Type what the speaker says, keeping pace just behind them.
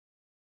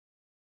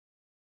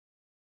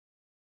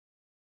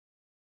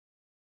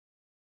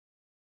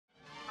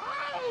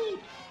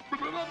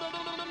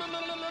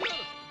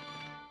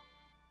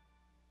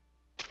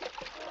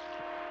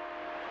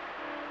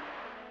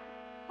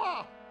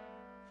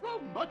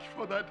much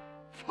for that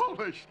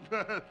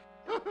foolishness.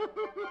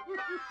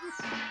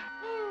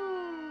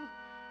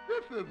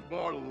 This is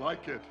more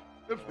like it.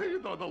 If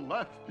these are the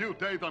last few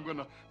days I'm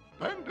gonna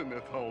spend in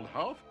this old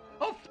house,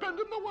 I'll spend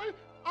them the way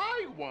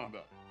I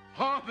wanna.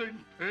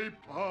 Haunting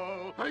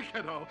people. Hey,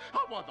 kiddo,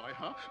 how was I,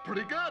 huh?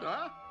 Pretty good,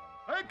 huh?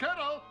 Hey,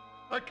 kiddo,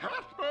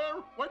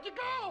 Casper, where'd you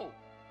go?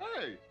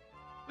 Hey,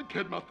 the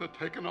kid must have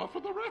taken off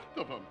with the rest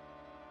of them.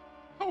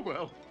 Oh,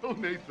 well, who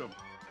needs them?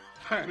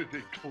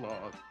 Sanity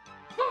Claus.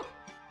 Huh,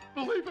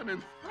 believing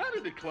in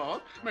Sanity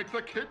Claus makes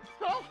a kid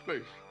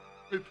selfish.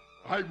 It's,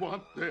 I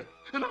want this,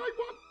 and I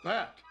want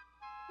that.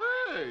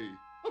 Hey,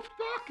 a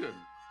stocking.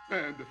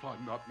 And if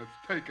I'm not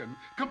mistaken,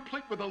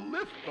 complete with a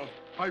list of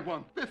I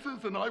want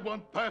thises and I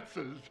want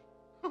thatses.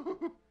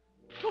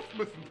 Just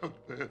listen to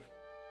this.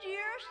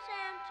 Dear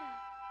Santa,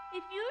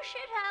 if you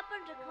should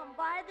happen to come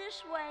by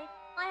this way,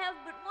 I have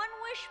but one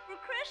wish for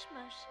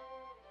Christmas.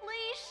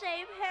 Please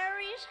save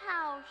Harry's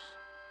house.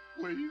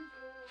 Please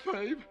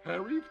save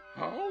Harry's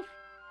house?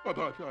 But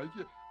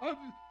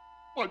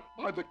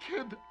why the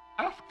kid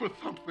asked for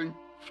something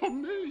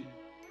from me?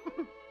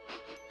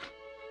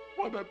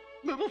 Why, that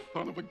little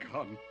son of a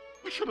gun.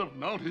 I should have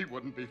known he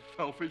wouldn't be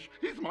selfish.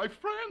 He's my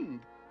friend.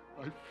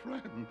 My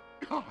friend.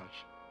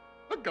 Gosh,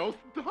 a ghost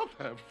does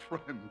have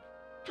friends.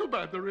 Too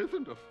bad there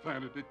isn't a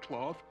Sanity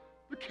Claus.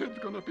 The kid's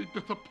gonna be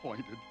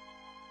disappointed.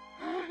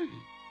 Hey,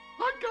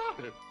 I got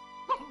it.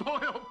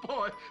 Oh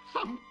boy,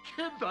 some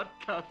kid, that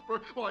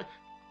Casper. Why,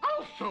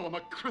 I'll show him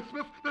a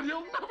Christmas that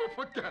he'll never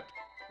forget,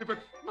 if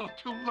it's not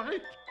too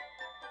late.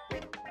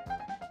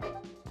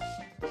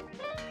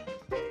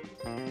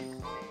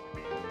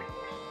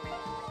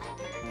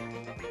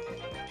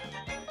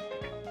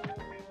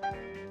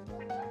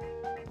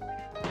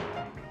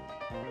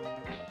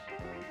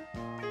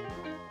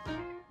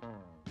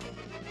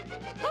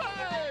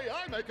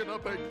 Making a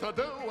big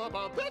to-do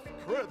about this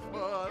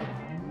Christmas.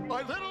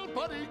 My little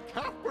buddy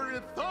Casper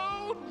is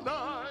so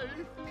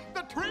nice.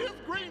 The tree is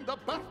green, the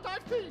best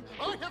I've seen.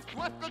 I have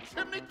swept the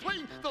chimney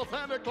clean so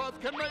Santa Claus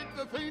can make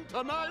the scene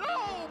tonight.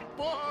 Oh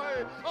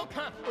boy, oh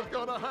Casper's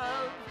gonna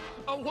have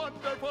a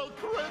wonderful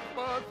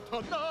Christmas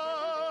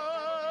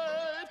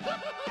tonight.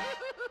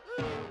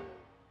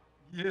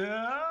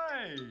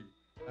 Yay!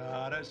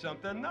 There's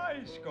something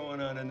nice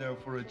going on in there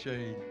for a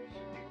change.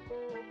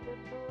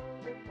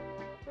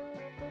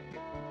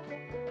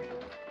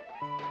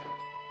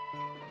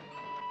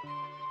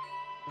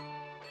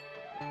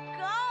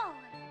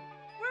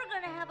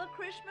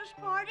 Christmas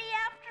party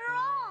after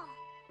all.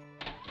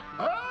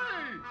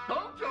 Hey,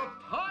 don't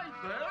just hide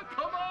there.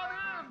 Come on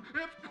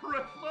in. It's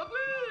Christmas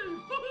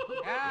Eve.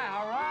 Yeah,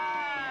 all right.